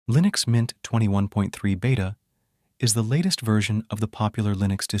Linux Mint 21.3 Beta is the latest version of the popular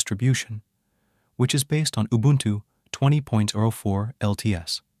Linux distribution, which is based on Ubuntu 20.04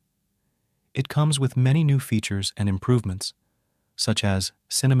 LTS. It comes with many new features and improvements, such as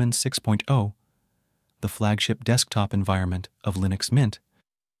Cinnamon 6.0, the flagship desktop environment of Linux Mint,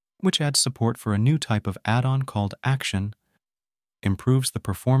 which adds support for a new type of add-on called Action, improves the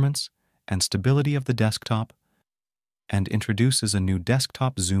performance and stability of the desktop, and introduces a new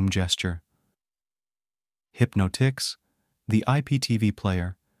desktop zoom gesture. Hypnotix, the IPTV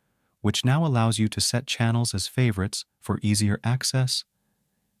player, which now allows you to set channels as favorites for easier access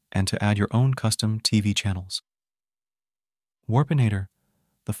and to add your own custom TV channels. Warpinator,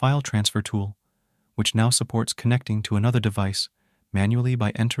 the file transfer tool, which now supports connecting to another device manually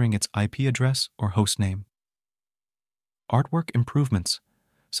by entering its IP address or host name. Artwork improvements,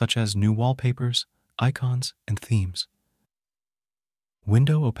 such as new wallpapers, icons, and themes.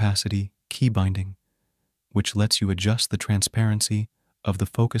 Window opacity key binding, which lets you adjust the transparency of the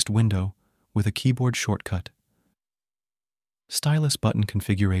focused window with a keyboard shortcut. Stylus button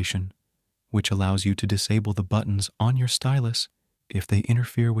configuration, which allows you to disable the buttons on your stylus if they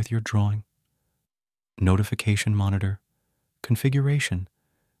interfere with your drawing. Notification monitor configuration,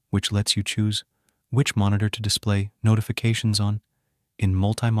 which lets you choose which monitor to display notifications on in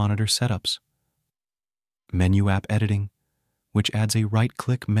multi-monitor setups. Menu app editing, which adds a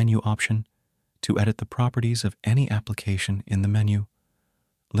right-click menu option to edit the properties of any application in the menu.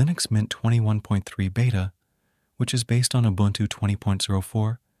 Linux Mint 21.3 Beta, which is based on Ubuntu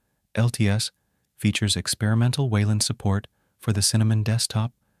 20.04 LTS, features experimental Wayland support for the Cinnamon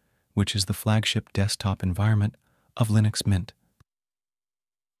desktop, which is the flagship desktop environment of Linux Mint.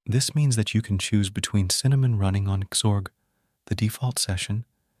 This means that you can choose between Cinnamon running on Xorg, the default session,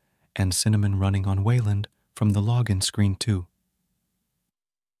 and Cinnamon running on Wayland from the login screen too.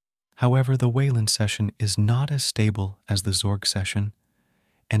 However, the Wayland session is not as stable as the Xorg session,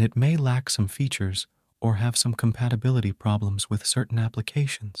 and it may lack some features or have some compatibility problems with certain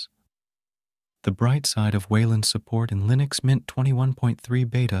applications. The bright side of Wayland support in Linux Mint 21.3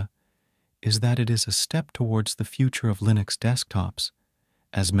 Beta is that it is a step towards the future of Linux desktops,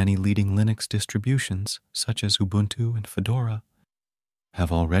 as many leading Linux distributions, such as Ubuntu and Fedora,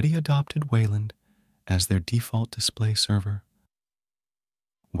 have already adopted Wayland as their default display server.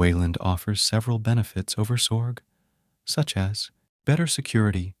 Wayland offers several benefits over Xorg, such as better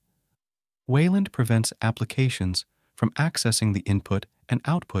security. Wayland prevents applications from accessing the input and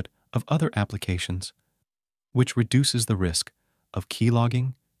output of other applications, which reduces the risk of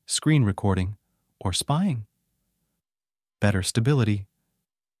keylogging, screen recording, or spying. Better stability.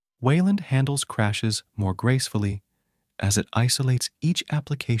 Wayland handles crashes more gracefully as it isolates each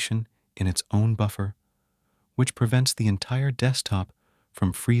application in its own buffer, which prevents the entire desktop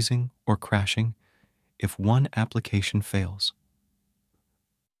from freezing or crashing if one application fails.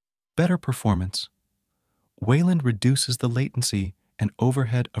 Better performance. Wayland reduces the latency and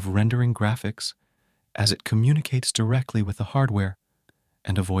overhead of rendering graphics as it communicates directly with the hardware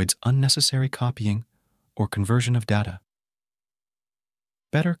and avoids unnecessary copying or conversion of data.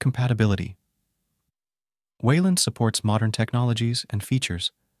 Better compatibility. Wayland supports modern technologies and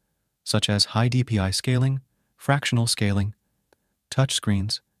features, such as high DPI scaling, fractional scaling,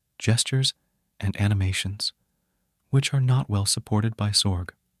 touchscreens, gestures, and animations, which are not well supported by Xorg.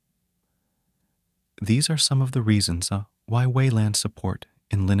 These are some of the reasons why Wayland support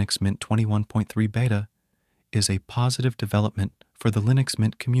in Linux Mint 21.3 Beta is a positive development for the Linux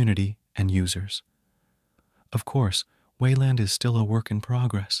Mint community and users. Of course, Wayland is still a work in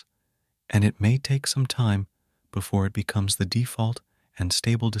progress, and it may take some time before it becomes the default and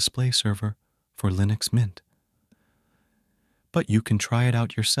stable display server for Linux Mint. But you can try it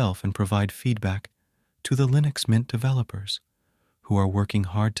out yourself and provide feedback to the Linux Mint developers, who are working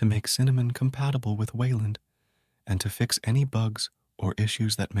hard to make Cinnamon compatible with Wayland and to fix any bugs or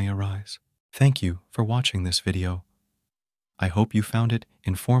issues that may arise. Thank you for watching this video. I hope you found it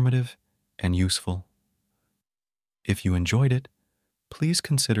informative and useful. If you enjoyed it, please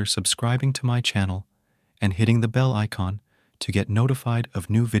consider subscribing to my channel and hitting the bell icon to get notified of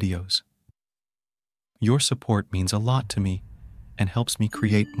new videos. Your support means a lot to me and helps me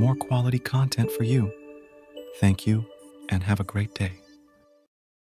create more quality content for you. Thank you, and have a great day.